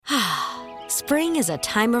Spring is a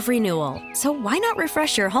time of renewal, so why not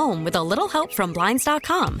refresh your home with a little help from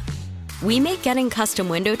Blinds.com? We make getting custom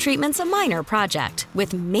window treatments a minor project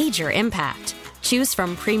with major impact. Choose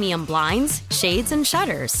from premium blinds, shades, and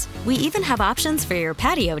shutters. We even have options for your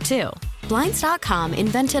patio, too. Blinds.com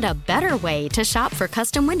invented a better way to shop for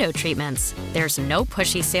custom window treatments. There's no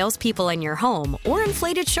pushy salespeople in your home or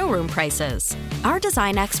inflated showroom prices. Our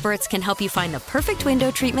design experts can help you find the perfect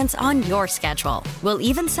window treatments on your schedule. We'll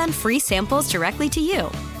even send free samples directly to you.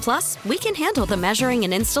 Plus, we can handle the measuring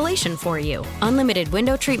and installation for you. Unlimited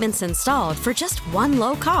window treatments installed for just one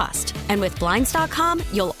low cost. And with Blinds.com,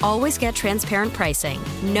 you'll always get transparent pricing.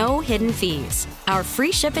 No hidden fees. Our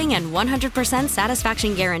free shipping and 100%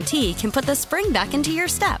 satisfaction guarantee can put the spring back into your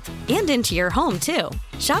step and into your home, too.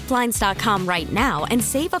 Shop Blinds.com right now and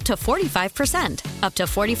save up to 45%. Up to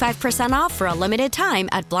 45% off for a limited time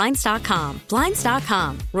at Blinds.com.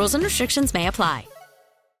 Blinds.com. Rules and restrictions may apply.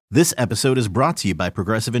 This episode is brought to you by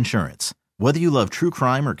Progressive Insurance. Whether you love true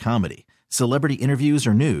crime or comedy, celebrity interviews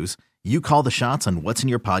or news, you call the shots on what's in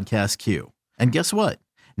your podcast queue. And guess what?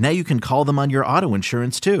 Now you can call them on your auto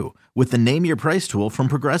insurance too with the Name Your Price tool from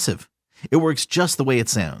Progressive. It works just the way it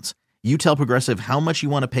sounds. You tell Progressive how much you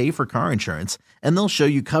want to pay for car insurance, and they'll show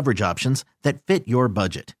you coverage options that fit your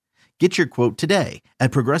budget. Get your quote today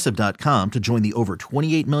at Progressive.com to join the over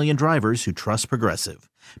 28 million drivers who trust Progressive.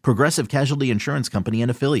 Progressive Casualty Insurance Company and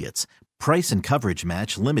Affiliates. Price and coverage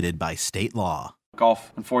match limited by state law.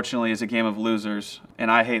 Golf, unfortunately, is a game of losers, and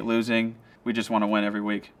I hate losing. We just want to win every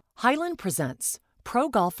week. Highland presents pro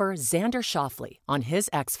golfer Xander Schauffele on his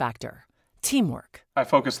X Factor, teamwork. I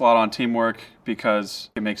focus a lot on teamwork because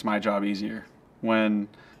it makes my job easier. When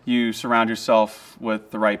you surround yourself with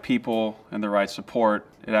the right people and the right support,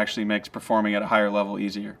 it actually makes performing at a higher level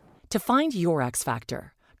easier. To find your X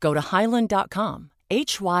Factor, go to Highland.com,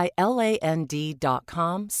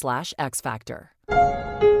 HYLAND.com/X Factor.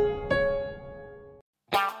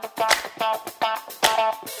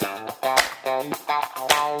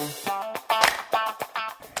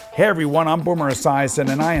 Hey everyone, I'm Boomer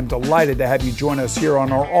Esiason, and I am delighted to have you join us here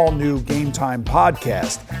on our all-new Game Time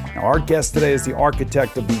podcast. Now, our guest today is the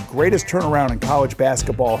architect of the greatest turnaround in college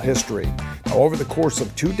basketball history. Now, over the course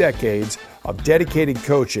of 2 decades of dedicated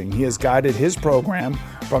coaching, he has guided his program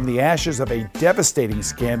from the ashes of a devastating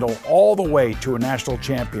scandal all the way to a national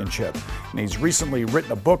championship. And he's recently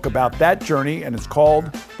written a book about that journey, and it's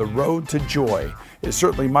called The Road to Joy. It's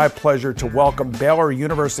certainly my pleasure to welcome Baylor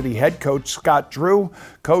University head coach Scott Drew.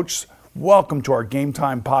 Coach, welcome to our Game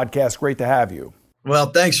Time podcast. Great to have you.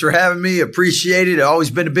 Well, thanks for having me. Appreciate it. I've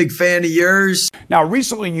always been a big fan of yours. Now,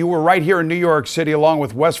 recently you were right here in New York City along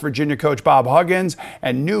with West Virginia coach Bob Huggins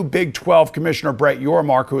and new Big 12 Commissioner Brett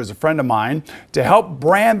Yormark, who is a friend of mine, to help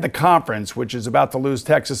brand the conference, which is about to lose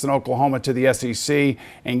Texas and Oklahoma to the SEC,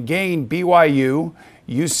 and gain BYU,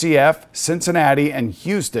 UCF, Cincinnati, and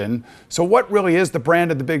Houston. So what really is the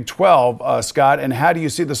brand of the Big 12, Scott, and how do you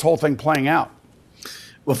see this whole thing playing out?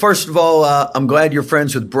 Well, first of all, I'm glad you're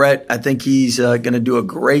friends with Brett. I think he's going to do a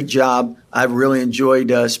great job. I've really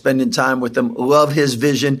enjoyed spending time with him. Love his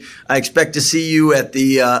vision. I expect to see you at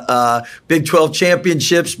the Big 12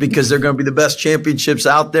 championships because they're going to be the best championships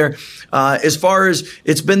out there. As far as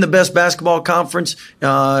it's been the best basketball conference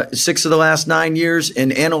 6 of the last 9 years,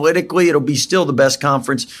 and analytically, it'll be still the best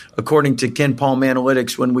conference according to Ken Palm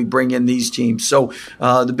Analytics when we bring in these teams. So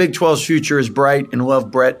the Big 12's future is bright, and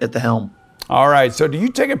love Brett at the helm. All right, so do you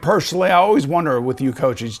take it personally? I always wonder with you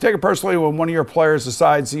coaches, you take it personally when one of your players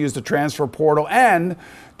decides to use the transfer portal, and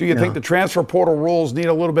do you think the transfer portal rules need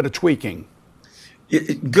a little bit of tweaking?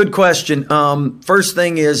 Good question. First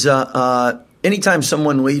thing is anytime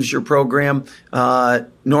someone leaves your program,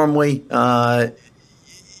 normally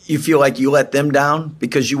you feel like you let them down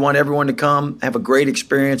because you want everyone to come, have a great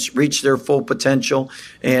experience, reach their full potential,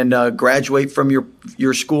 and graduate from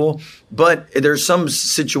your school. But there's some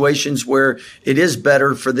situations where it is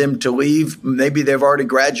better for them to leave. Maybe they've already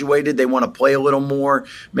graduated. They want to play a little more.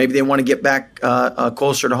 Maybe they want to get back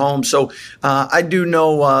closer to home. So I do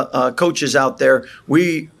know coaches out there,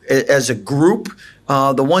 we as a group,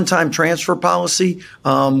 the one-time transfer policy,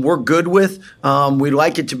 we're good with. We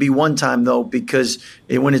like it to be one time, though, because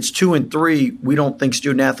when it's 2 and 3, we don't think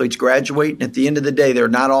student-athletes graduate. And at the end of the day, they're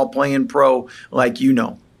not all playing pro like you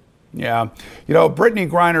know. Yeah. You know, Brittany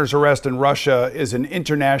Griner's arrest in Russia is an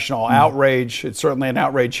international outrage. It's certainly an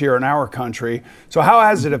outrage here in our country. So how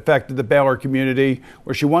has it affected the Baylor community,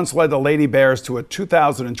 where she once led the Lady Bears to a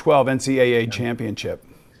 2012 NCAA championship?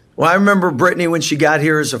 Well, I remember Brittany when she got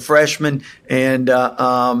here as a freshman and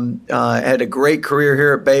had a great career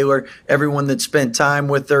here at Baylor. Everyone that spent time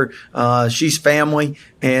with her, she's family.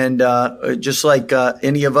 And just like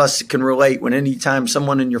any of us can relate, when anytime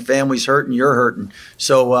someone in your family's hurting, you're hurting.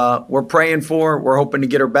 So we're praying for her. We're hoping to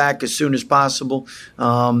get her back as soon as possible.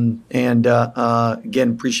 Again,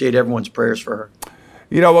 appreciate everyone's prayers for her.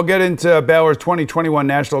 We'll get into Baylor's 2021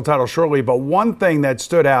 national title shortly, but one thing that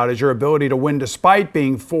stood out is your ability to win despite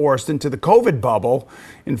being forced into the COVID bubble.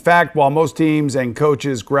 In fact, while most teams and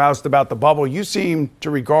coaches groused about the bubble, you seem to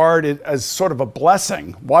regard it as sort of a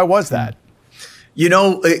blessing. Why was that?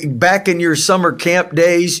 Back in your summer camp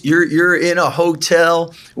days, you're in a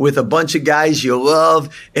hotel with a bunch of guys you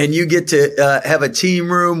love, and you get to have a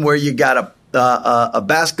team room where you got a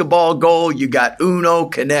basketball goal, you got Uno,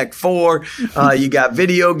 Connect Four, you got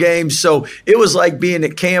video games. So it was like being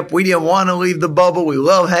at camp. We didn't want to leave the bubble. We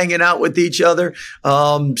love hanging out with each other.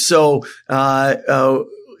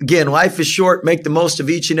 Again, life is short. Make the most of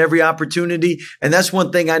each and every opportunity. And that's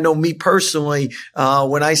one thing I know me personally,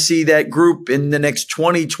 when I see that group in the next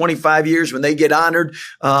 20, 25 years, when they get honored,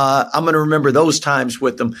 I'm going to remember those times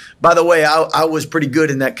with them. By the way, I was pretty good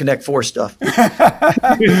in that Connect Four stuff.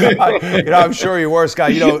 I'm sure you were,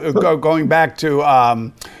 Scott. Going back to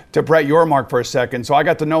Brett Yormark for a second. So I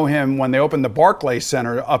got to know him when they opened the Barclays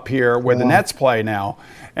Center up here where the Nets play now.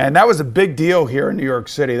 And that was a big deal here in New York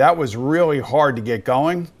City. That was really hard to get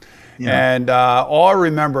going. Yeah. And all I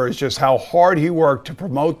remember is just how hard he worked to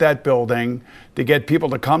promote that building, to get people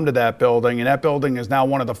to come to that building. And that building is now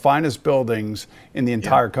one of the finest buildings in the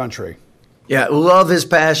entire country. Yeah, love his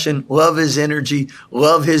passion, love his energy,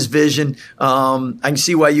 love his vision. I can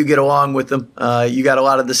see why you get along with him. You got a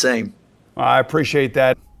lot of the same. I appreciate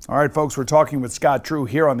that. All right, folks, we're talking with Scott Drew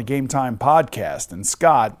here on the Game Time podcast. And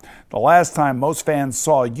Scott, the last time most fans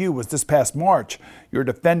saw you was this past March. Your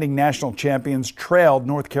defending national champions trailed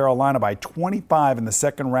North Carolina by 25 in the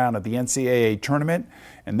second round of the NCAA tournament.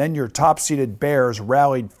 And then your top-seeded Bears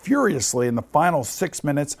rallied furiously in the final 6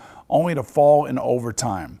 minutes, only to fall in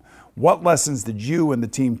overtime. What lessons did you and the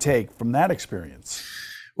team take from that experience?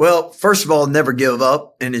 Well, first of all, never give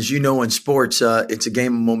up. And as you know, in sports, it's a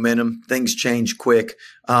game of momentum. Things change quick.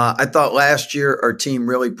 I thought last year our team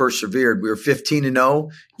really persevered. We were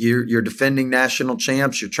 15-0. You're defending national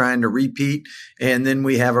champs. You're trying to repeat. And then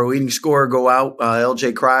we have our leading scorer go out,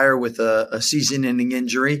 L.J. Cryer, with a season-ending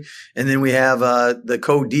injury. And then we have the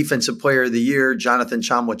co-defensive player of the year, Jonathan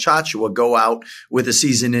Tchamwa-Tchatchoua, go out with a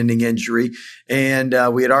season-ending injury. And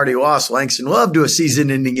we had already lost Langston Love to a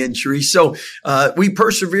season-ending injury. So we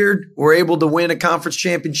persevered. We're able to win a conference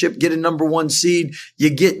championship, get a number one seed. You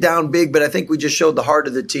get down big, but I think we just showed the heart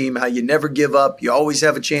of the team, how you never give up. You always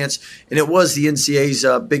have a chance. And it was the NCAA's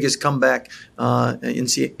biggest comeback in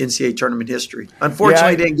NCAA tournament history.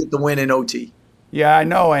 Unfortunately, didn't get the win in OT. Yeah, I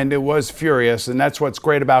know, and it was furious, and that's what's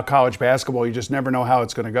great about college basketball. You just never know how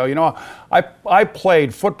it's going to go. I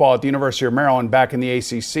played football at the University of Maryland back in the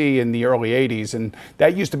ACC in the early 80s, and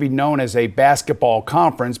that used to be known as a basketball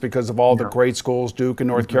conference because of all the great schools, Duke and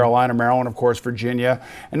North Carolina, Maryland, of course, Virginia.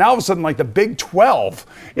 And now all of a sudden, like the Big 12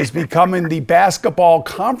 is becoming the basketball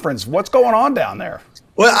conference. What's going on down there?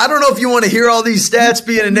 Well, I don't know if you want to hear all these stats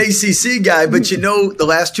being an ACC guy, but the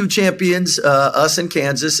last two champions, us and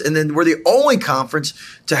Kansas, and then we're the only conference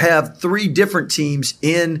to have three different teams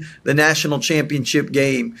in the national championship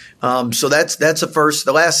game. So that's a first.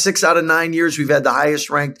 The last 6 out of 9 years, we've had the highest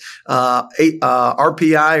ranked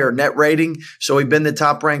RPI or net rating. So we've been the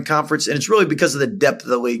top ranked conference, and it's really because of the depth of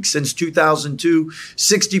the league. Since 2002,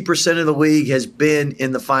 60% of the league has been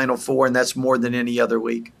in the Final Four, and that's more than any other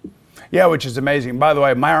league. Yeah, which is amazing. By the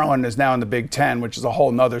way, Maryland is now in the Big Ten, which is a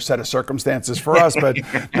whole nother set of circumstances for us, but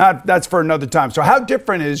that's for another time. So how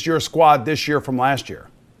different is your squad this year from last year?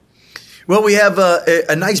 Well, we have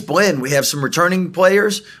a nice blend. We have some returning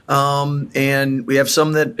players, and we have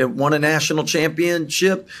some that won a national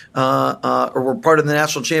championship or were part of the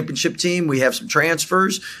national championship team. We have some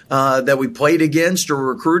transfers that we played against or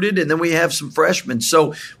recruited, and then we have some freshmen.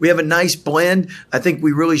 So we have a nice blend. I think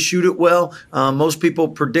we really shoot it well. Most people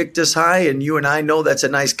predict us high, and you and I know that's a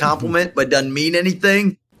nice compliment, but doesn't mean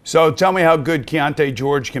anything. So tell me how good Keontae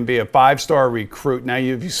George can be, a 5-star recruit. Now,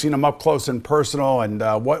 you've seen him up close and personal, and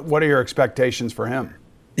what are your expectations for him?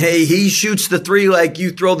 Hey, he shoots the three like you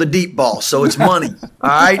throw the deep ball, so it's money. All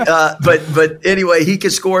right, but anyway, he can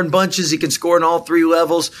score in bunches. He can score in all three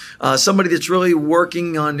levels. Somebody that's really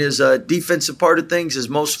working on his defensive part of things is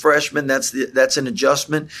most freshmen. That's an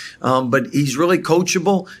adjustment, but he's really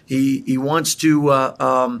coachable. He wants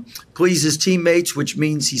to please his teammates, which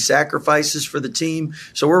means he sacrifices for the team.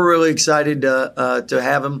 So we're really excited to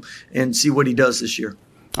have him and see what he does this year.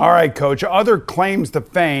 All right, Coach. Other claims to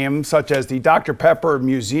fame, such as the Dr. Pepper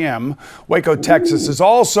Museum, Waco, Texas, is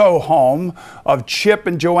also home of Chip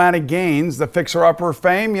and Joanna Gaines, the fixer-upper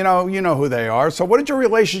fame. You know who they are. So what is your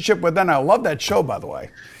relationship with them? I love that show, by the way.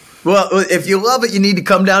 Well, if you love it, you need to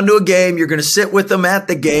come down to a game. You're going to sit with them at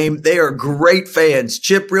the game. They are great fans.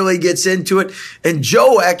 Chip really gets into it. And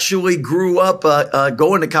Joe actually grew up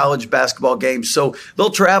going to college basketball games. So they'll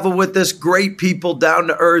travel with us. Great people, down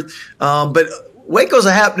to earth. But Waco's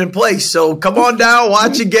a happening place. So come on down,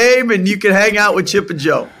 watch a game, and you can hang out with Chip and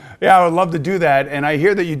Joe. Yeah, I would love to do that. And I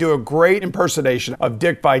hear that you do a great impersonation of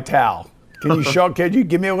Dick Vitale. Can you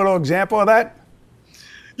give me a little example of that?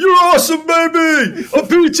 You're awesome, baby! A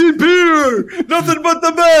peachy beer! Nothing but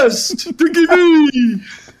the best! Dickie V!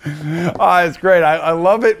 It's great. I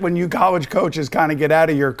love it when you college coaches kind of get out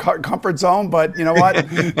of your comfort zone, but you know what?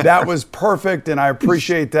 That was perfect, and I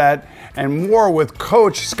appreciate that. And more with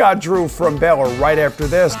Coach Scott Drew from Baylor right after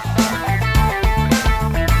this.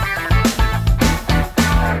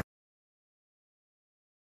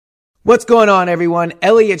 What's going on, everyone?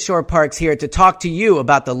 Elliott Shore-Parks here to talk to you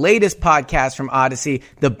about the latest podcast from Odyssey,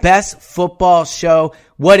 the best football show.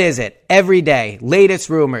 What is it? Every day, latest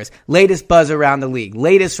rumors, latest buzz around the league,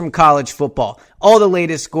 latest from college football, all the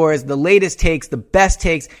latest scores, the latest takes, the best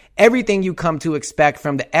takes, everything you come to expect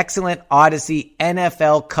from the excellent Odyssey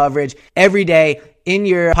NFL coverage every day in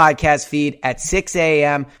your podcast feed at 6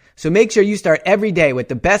 a.m. So make sure you start every day with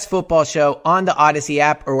the best football show on the Odyssey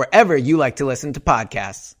app or wherever you like to listen to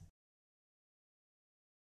podcasts.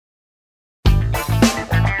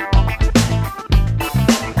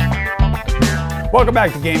 Welcome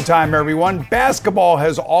back to Game Time, everyone. Basketball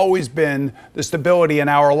has always been the stability in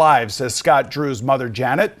our lives, says Scott Drew's mother,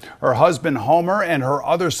 Janet, her husband, Homer, and her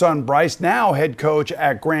other son, Bryce, now head coach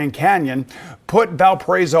at Grand Canyon, put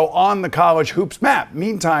Valparaiso on the college hoops map.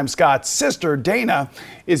 Meantime, Scott's sister, Dana,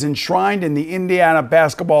 is enshrined in the Indiana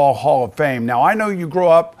Basketball Hall of Fame. Now, I know you grew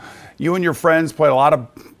up, you and your friends played a lot of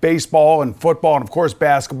baseball and football and, of course,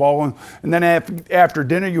 basketball. And then after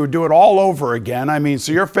dinner, you would do it all over again. I mean,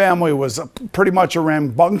 so your family was pretty much a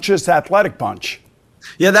rambunctious athletic bunch.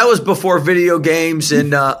 Yeah, that was before video games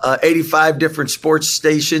and 85 different sports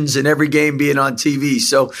stations and every game being on TV.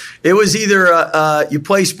 So it was either you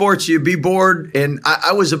play sports, you be bored, and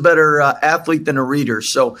I was a better athlete than a reader.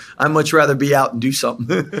 So I'd much rather be out and do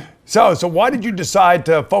something. So why did you decide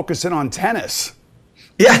to focus in on tennis?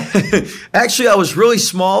 Yeah, actually, I was really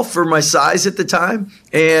small for my size at the time,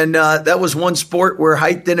 and that was one sport where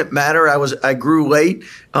height didn't matter. I grew late,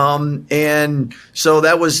 and so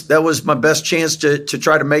that was my best chance to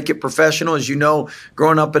try to make it professional. As you know,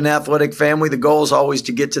 growing up in an athletic family, the goal is always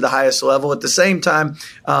to get to the highest level. At the same time,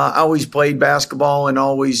 I always played basketball and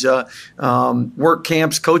always worked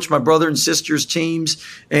camps, coached my brother and sister's teams,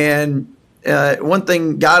 and one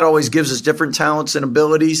thing, God always gives us different talents and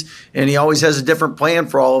abilities, and he always has a different plan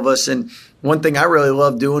for all of us. And one thing I really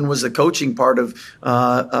loved doing was the coaching part of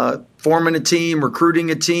forming a team, recruiting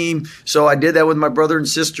a team. So I did that with my brother and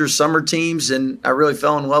sister's summer teams, and I really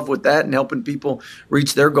fell in love with that and helping people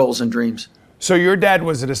reach their goals and dreams. So your dad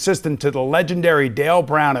was an assistant to the legendary Dale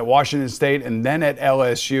Brown at Washington State and then at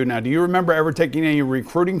LSU. Now, do you remember ever taking any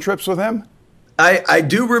recruiting trips with him? I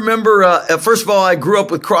do remember, first of all, I grew up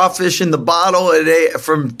with crawfish in the bottle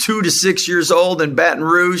from 2 to 6 years old in Baton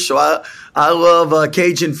Rouge, so I love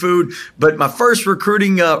Cajun food. But my first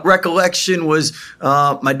recruiting recollection was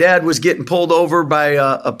my dad was getting pulled over by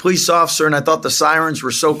a police officer, and I thought the sirens were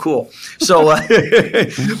so cool. So,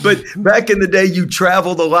 but back in the day, you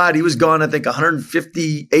traveled a lot. He was gone, I think,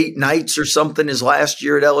 158 nights or something his last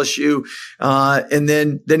year at LSU. And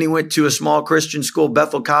then he went to a small Christian school,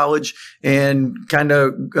 Bethel College, and kind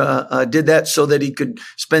of did that so that he could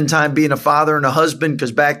spend time being a father and a husband,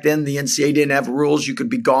 because back then the NCAA didn't have rules. You could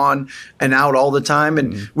be gone and out all the time.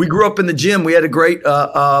 And we grew up in the gym. We had a great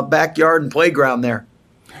backyard and playground there.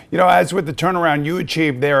 You know, as with the turnaround you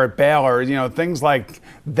achieved there at Baylor, you know, things like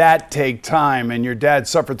that take time. And your dad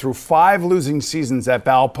suffered through 5 losing seasons at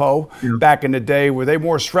Valpo back in the day. Were they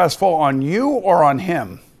more stressful on you or on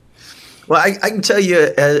him? Well, I can tell you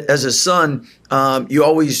as a son,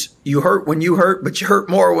 you hurt when you hurt, but you hurt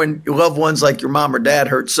more when your loved ones like your mom or dad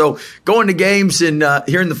hurt. So going to games and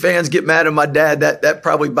hearing the fans get mad at my dad, that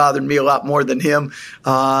probably bothered me a lot more than him.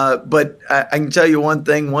 But I can tell you one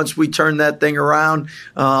thing, once we turned that thing around,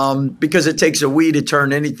 because it takes a we to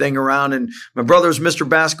turn anything around. And my brother was Mr.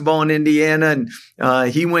 Basketball in Indiana,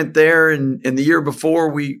 and he went there. And the year before,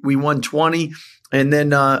 we won 20. And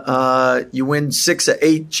then you win 6 of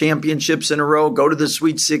 8 championships in a row, go to the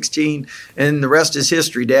Sweet 16, and the rest is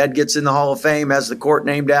history. Dad gets in the Hall of Fame, has the court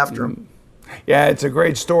named after him. Yeah, it's a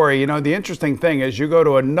great story. You know, the interesting thing is you go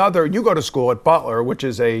to school at Butler, which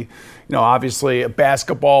is obviously a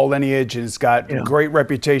basketball lineage, and it's got a great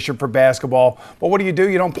reputation for basketball. But what do?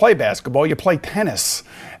 You don't play basketball, you play tennis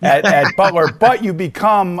at Butler. But you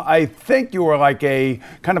become, I think you were like a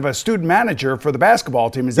kind of a student manager for the basketball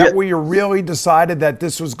team. Is that where you really decided that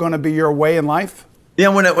this was going to be your way in life? Yeah,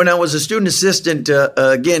 when I was a student assistant,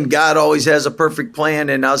 again, God always has a perfect plan,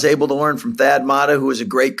 and I was able to learn from Thad Matta, who was a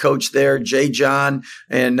great coach there, Jay John,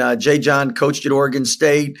 and Jay John coached at Oregon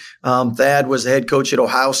State. Thad was the head coach at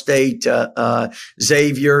Ohio State,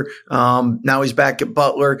 Xavier. Now he's back at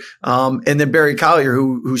Butler, and then Barry Collier,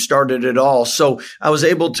 who started it all. So I was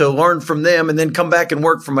able to learn from them and then come back and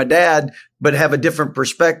work for my dad, but have a different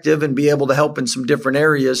perspective and be able to help in some different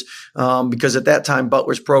areas because at that time,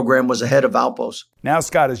 Butler's program was ahead of Valpo's. Now,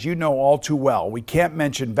 Scott, as you know all too well, we can't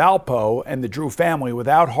mention Valpo and the Drew family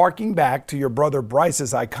without harking back to your brother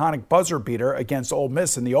Bryce's iconic buzzer beater against Ole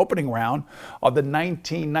Miss in the opening round of the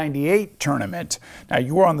 1998 tournament. Now,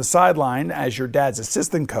 you were on the sideline as your dad's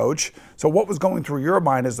assistant coach. So what was going through your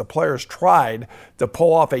mind as the players tried to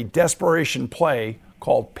pull off a desperation play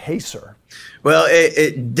called Pacer? Well,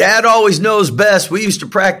 Dad always knows best. We used to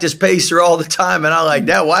practice Pacer all the time, and I'm like,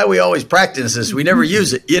 Dad, why we always practice this? We never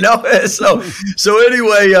use it, So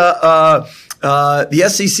anyway, the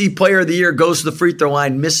SEC Player of the Year goes to the free throw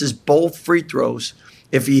line, misses both free throws.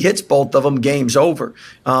 If he hits both of them, game's over.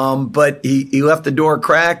 But he left the door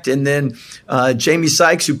cracked. And then Jamie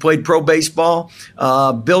Sykes, who played pro baseball,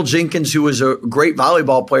 Bill Jenkins, who was a great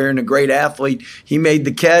volleyball player and a great athlete, he made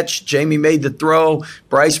the catch. Jamie made the throw.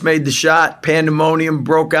 Bryce made the shot. Pandemonium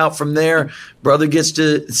broke out from there. Brother gets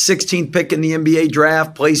to 16th pick in the NBA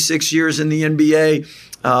draft, plays 6 years in the NBA.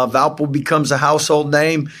 Valpo becomes a household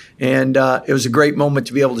name. And it was a great moment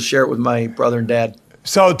to be able to share it with my brother and dad.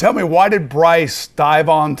 So tell me, why did Bryce dive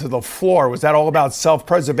onto the floor? Was that all about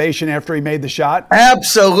self-preservation after he made the shot?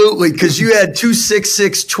 Absolutely, because you had two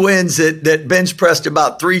 6'6" twins that bench pressed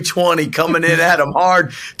about 320 coming in at him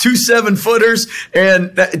hard, 2 7-footers.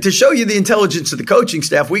 And to show you the intelligence of the coaching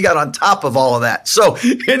staff, we got on top of all of that. So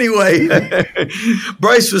anyway,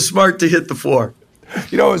 Bryce was smart to hit the floor.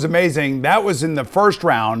 You know, it was amazing. That was in the first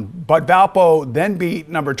round, but Valpo then beat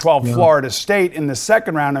number 12 Florida State in the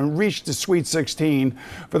second round and reached the Sweet 16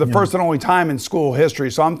 for the first and only time in school history.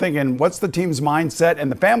 So I'm thinking, what's the team's mindset and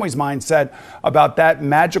the family's mindset about that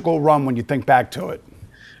magical run when you think back to it?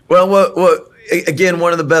 Well, again,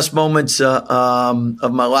 one of the best moments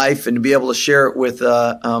of my life, and to be able to share it with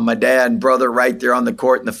my dad and brother right there on the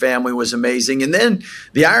court and the family was amazing. And then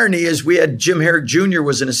the irony is we had Jim Herrick Jr.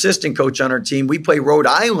 was an assistant coach on our team. We play Rhode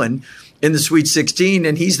Island in the Sweet 16,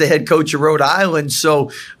 and he's the head coach of Rhode Island.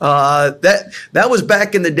 So that was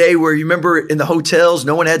back in the day where you remember in the hotels,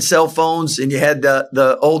 no one had cell phones, and you had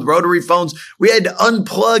the old rotary phones. We had to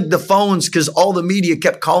unplug the phones because all the media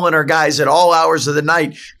kept calling our guys at all hours of the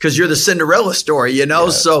night because you're the Cinderella story, Yeah.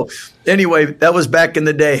 So anyway, that was back in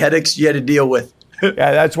the day. Headaches you had to deal with.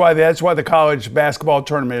 Yeah, that's why the college basketball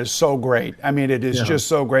tournament is so great. I mean, it is just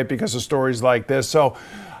so great because of stories like this. So,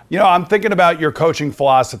 I'm thinking about your coaching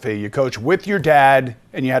philosophy. You coach with your dad,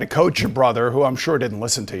 and you had to coach your brother, who I'm sure didn't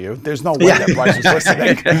listen to you. There's no way that Bryce was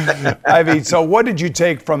listening. I mean, so what did you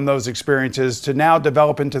take from those experiences to now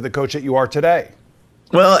develop into the coach that you are today?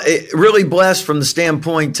 Well, really blessed from the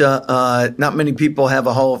standpoint, not many people have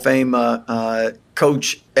a Hall of Fame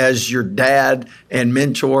coach as your dad and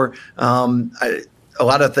mentor. A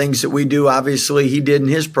lot of things that we do, obviously, he did in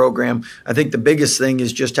his program. I think the biggest thing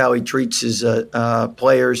is just how he treats his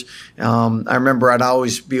players. I remember I'd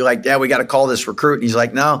always be like, we got to call this recruit. And he's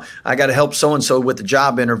like, no, I got to help so-and-so with the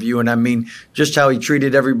job interview. And I mean, just how he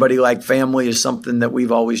treated everybody like family is something that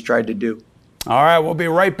we've always tried to do. All right, we'll be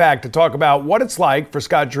right back to talk about what it's like for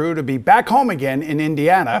Scott Drew to be back home again in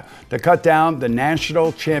Indiana to cut down the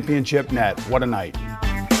national championship net. What a night.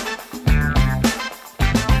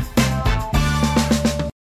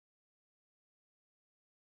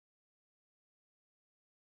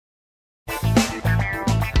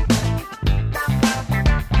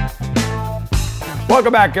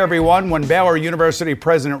 Welcome back, everyone. When Baylor University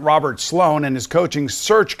President Robert Sloan and his coaching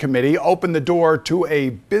search committee opened the door to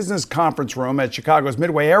a business conference room at Chicago's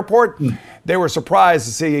Midway Airport, they were surprised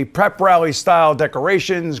to see prep rally-style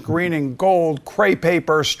decorations, green and gold, crepe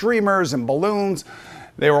paper, streamers, and balloons.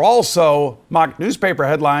 There were also mock newspaper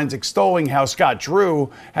headlines extolling how Scott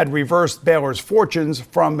Drew had reversed Baylor's fortunes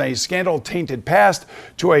from a scandal-tainted past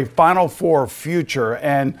to a Final Four future.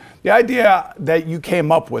 And the idea that you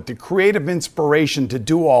came up with, the creative inspiration to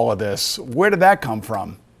do all of this, where did that come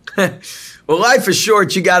from? Well, life is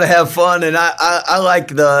short. You got to have fun. And I like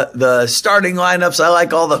the starting lineups. I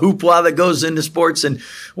like all the hoopla that goes into sports. And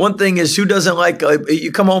one thing is, who doesn't like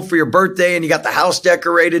you come home for your birthday and you got the house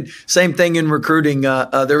decorated? Same thing in recruiting.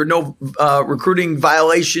 There were no recruiting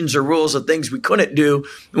violations or rules of things we couldn't do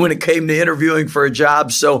when it came to interviewing for a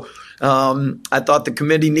job. So I thought the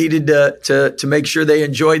committee needed to make sure they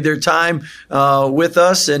enjoyed their time with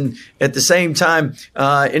us. And at the same time,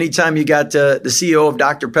 anytime you got the CEO of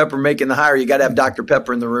Dr. Pepper making the hire, you got to have Dr.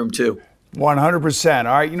 Pepper in the room too. 100%.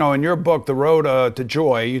 All right. In your book, The Road to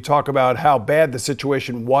Joy, you talk about how bad the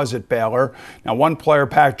situation was at Baylor. Now, one player,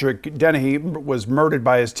 Patrick Dennehy, was murdered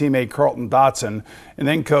by his teammate Carlton Dotson. And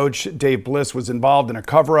then Coach Dave Bliss was involved in a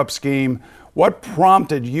cover-up scheme. What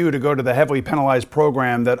prompted you to go to the heavily penalized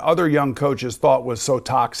program that other young coaches thought was so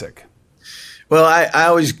toxic? Well, I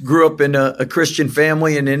always grew up in a Christian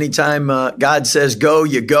family, and anytime God says go,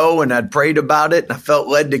 you go, and I'd prayed about it, and I felt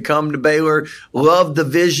led to come to Baylor, loved the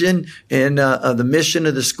vision and the mission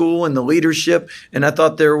of the school and the leadership, and I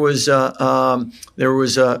thought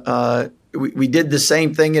we did the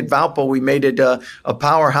same thing at Valpo. We made it a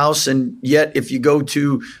powerhouse, and yet if you go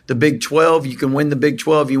to the Big 12, you can win the Big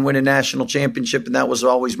 12, you win a national championship, and that was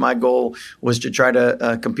always my goal, was to try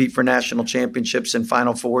to compete for national championships and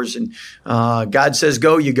Final Fours, and God says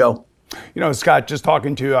go, you go. Scott, just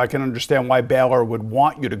talking to you, I can understand why Baylor would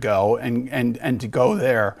want you to go and to go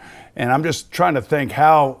there. And I'm just trying to think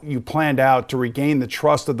how you planned out to regain the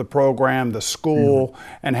trust of the program, the school,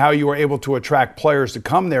 and how you were able to attract players to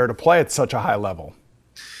come there to play at such a high level.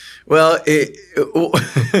 Well,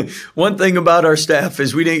 one thing about our staff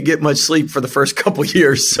is we didn't get much sleep for the first couple of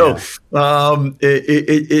years. So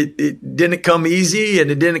it didn't come easy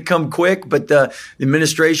and it didn't come quick, but the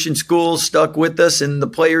administration school stuck with us, and the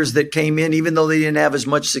players that came in, even though they didn't have as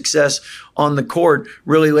much success on the court,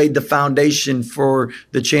 really laid the foundation for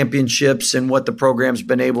the championships and what the program's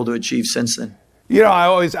been able to achieve since then.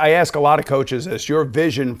 I ask a lot of coaches this. Your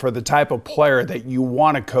vision for the type of player that you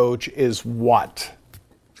want to coach is what?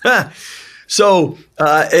 So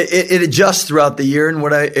it adjusts throughout the year, and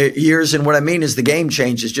what I mean is the game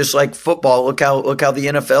changes, just like football. Look how the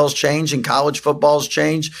NFL's changed and college football's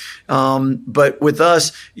changed. But with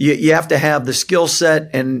us, you have to have the skill set,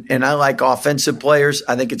 and I like offensive players.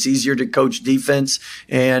 I think it's easier to coach defense,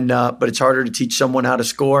 but it's harder to teach someone how to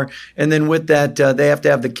score. And then with that, they have to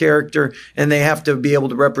have the character, and they have to be able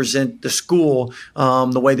to represent the school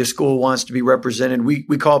the way the school wants to be represented.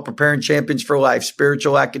 We call it preparing champions for life: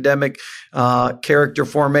 spiritual, academic, character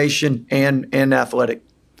formation, and athletic.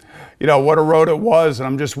 What a road it was, and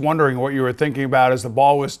I'm just wondering what you were thinking about as the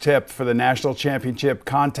ball was tipped for the national championship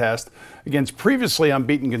contest against previously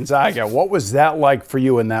unbeaten Gonzaga. What was that like for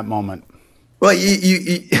you in that moment? Well,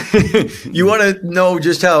 you want to know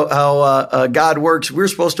just how God works. We're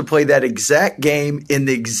supposed to play that exact game in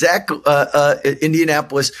the exact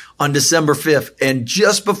Indianapolis on December 5th. And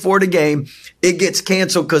just before the game, it gets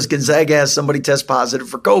canceled because Gonzaga has somebody test positive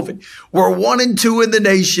for COVID. We're 1-2 in the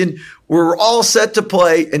nation. We're all set to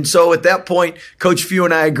play. And so at that point, Coach Few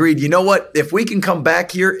and I agreed, you know what? If we can come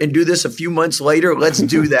back here and do this a few months later, let's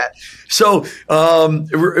do that. So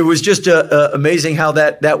it was just amazing how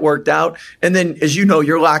that worked out. And then, as you know,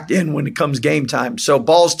 you're locked in when it comes game time. So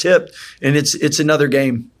ball's tipped, and it's another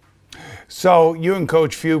game. So you and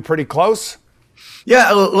Coach Few pretty close? Yeah,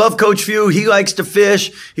 I love Coach Few. He likes to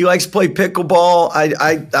fish. He likes to play pickleball.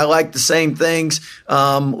 I like the same things.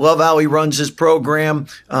 Love how he runs his program.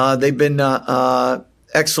 They've been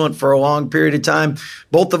excellent for a long period of time.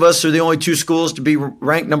 Both of us are the only two schools to be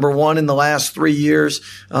ranked number 1 in the last 3 years.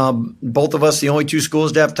 Both of us, the only two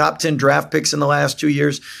schools to have top 10 draft picks in the last 2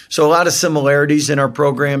 years. So a lot of similarities in our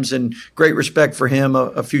programs, and great respect for him,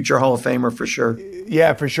 a future Hall of Famer for sure.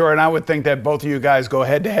 Yeah, for sure. And I would think that both of you guys go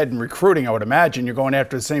head-to-head in recruiting. I would imagine you're going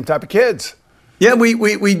after the same type of kids. Yeah,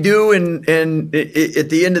 we do, and at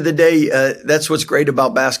the end of the day, that's what's great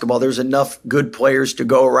about basketball. There's enough good players to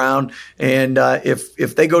go around, and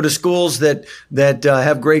if they go to schools that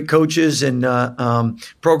have great coaches and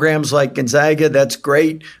programs like Gonzaga, that's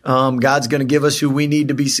great. God's going to give us who we need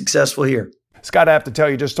to be successful here. Scott, I have to tell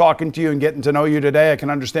you, just talking to you and getting to know you today, I can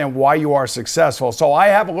understand why you are successful. So I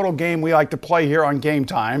have a little game we like to play here on Game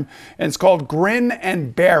Time, and it's called Grin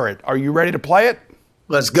and Bear It. Are you ready to play it?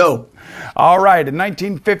 Let's go. All right. In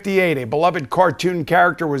 1958, a beloved cartoon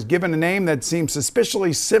character was given a name that seems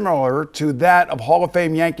suspiciously similar to that of Hall of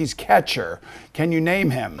Fame Yankees catcher. Can you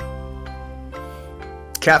name him?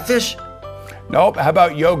 Catfish? Nope. How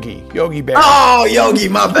about Yogi? Yogi Bear. Oh, Yogi,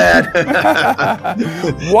 my bad.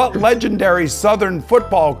 What legendary Southern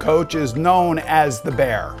football coach is known as the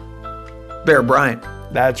Bear? Bear Bryant.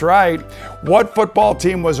 That's right. What football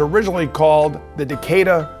team was originally called the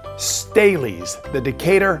Decatur Staleys? The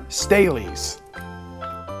Decatur Staleys.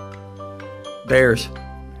 Bears.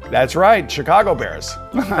 That's right, Chicago Bears.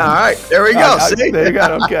 All right, there we go. See? There you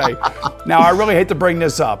go, okay. Now, I really hate to bring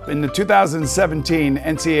this up. In the 2017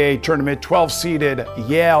 NCAA tournament, 12-seeded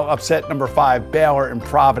Yale upset number 5 Baylor in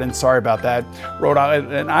Providence. Sorry about that. Rhode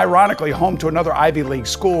Island, and ironically, home to another Ivy League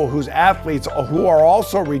school whose athletes who are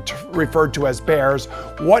also referred to as Bears.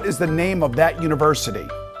 What is the name of that university?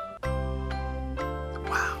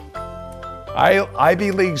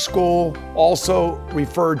 Ivy League school, also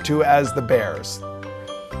referred to as the Bears.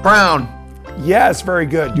 Brown. Yes, very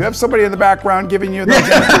good. Do you have somebody in the background giving you those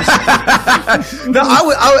answers? No,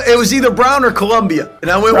 it was either Brown or Columbia, and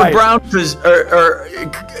I went with Brown because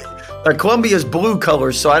Columbia's blue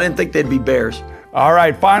colors, so I didn't think they'd be Bears. All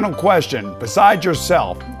right, final question. Besides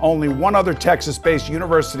yourself, only one other Texas-based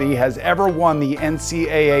university has ever won the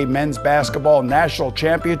NCAA Men's Basketball National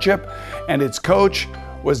Championship, and its coach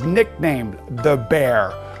was nicknamed the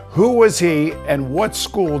Bear. Who was he, and what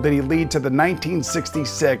school did he lead to the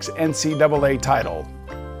 1966 NCAA title?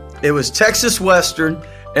 It was Texas Western,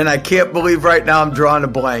 and I can't believe right now I'm drawing a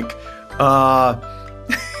blank.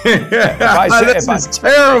 This is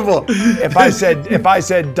terrible. If I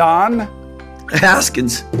said Don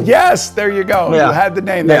Haskins. Yes, there you go. Yeah. You had the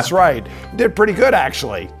name. That's right. You did pretty good,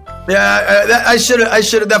 actually. Yeah, I should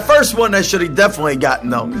have. That first one I should have definitely gotten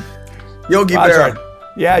though. Yogi Berra. Right.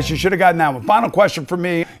 Yes, you should have gotten that one. Final question for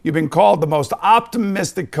me. You've been called the most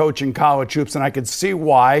optimistic coach in college hoops, and I can see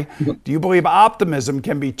why. Do you believe optimism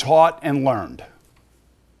can be taught and learned?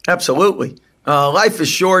 Absolutely. Life is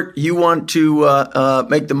short. You want to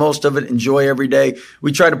make the most of it, enjoy every day.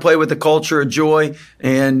 We try to play with a culture of joy,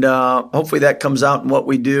 and hopefully that comes out in what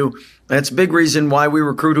we do. That's a big reason why we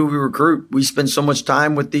recruit who we recruit. We spend so much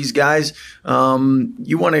time with these guys.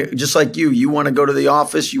 You want to, just like you want to go to the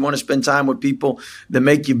office. You want to spend time with people that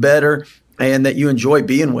make you better and that you enjoy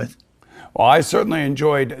being with. Well, I certainly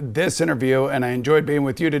enjoyed this interview, and I enjoyed being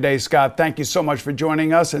with you today, Scott. Thank you so much for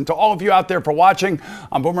joining us. And to all of you out there for watching,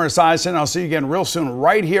 I'm Boomer Esiason. I'll see you again real soon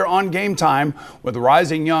right here on Game Time with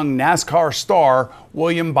rising young NASCAR star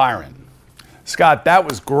William Byron. Scott, that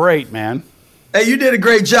was great, man. Hey, you did a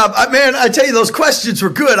great job. Man, I tell you, those questions were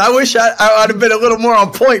good. I wish I'd have been a little more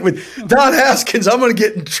on point with Don Haskins. I'm going to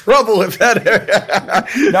get in trouble if that.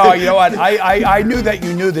 No, you know what? I knew that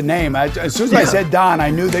you knew the name. As soon as I said Don,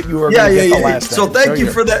 I knew that you were going to get the last name. So thank you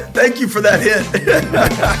for that. Thank you for that hint.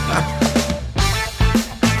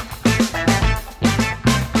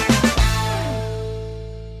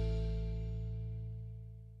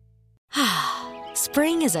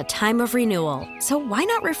 Spring is a time of renewal, so why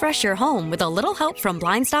not refresh your home with a little help from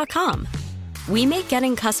Blinds.com? We make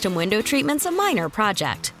getting custom window treatments a minor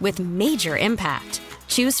project with major impact.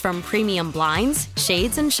 Choose from premium blinds,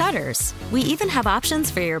 shades, and shutters. We even have options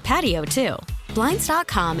for your patio, too.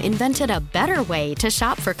 Blinds.com invented a better way to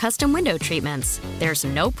shop for custom window treatments. There's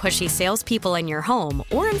no pushy salespeople in your home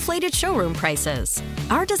or inflated showroom prices.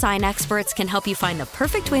 Our design experts can help you find the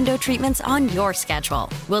perfect window treatments on your schedule.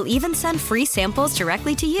 We'll even send free samples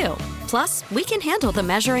directly to you. Plus, we can handle the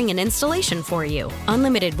measuring and installation for you.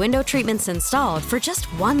 Unlimited window treatments installed for just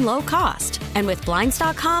one low cost. And with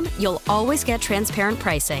Blinds.com, you'll always get transparent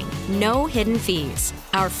pricing. No hidden fees.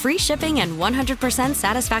 Our free shipping and 100%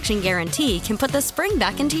 satisfaction guarantee can put the spring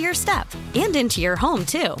back into your step and into your home,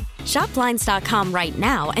 too. Shop Blinds.com right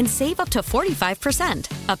now and save up to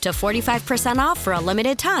 45%. Up to 45% off for a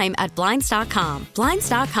limited time at Blinds.com.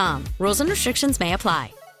 Blinds.com. Rules and restrictions may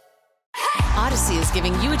apply. Odyssey is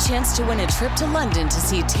giving you a chance to win a trip to London to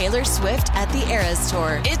see Taylor Swift at the Eras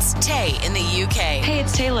Tour. It's Tay in the UK. Hey,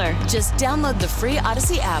 it's Taylor. Just download the free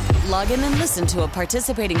Odyssey app, log in and listen to a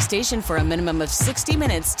participating station for a minimum of 60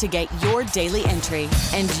 minutes to get your daily entry.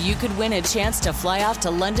 And you could win a chance to fly off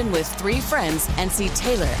to London with 3 friends and see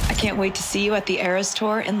Taylor. I can't wait to see you at the Eras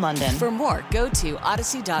Tour in London. For more, go to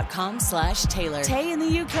odyssey.com/Taylor. Tay in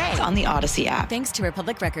the UK. It's on the Odyssey app. Thanks to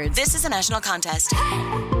Republic Records. This is a national contest.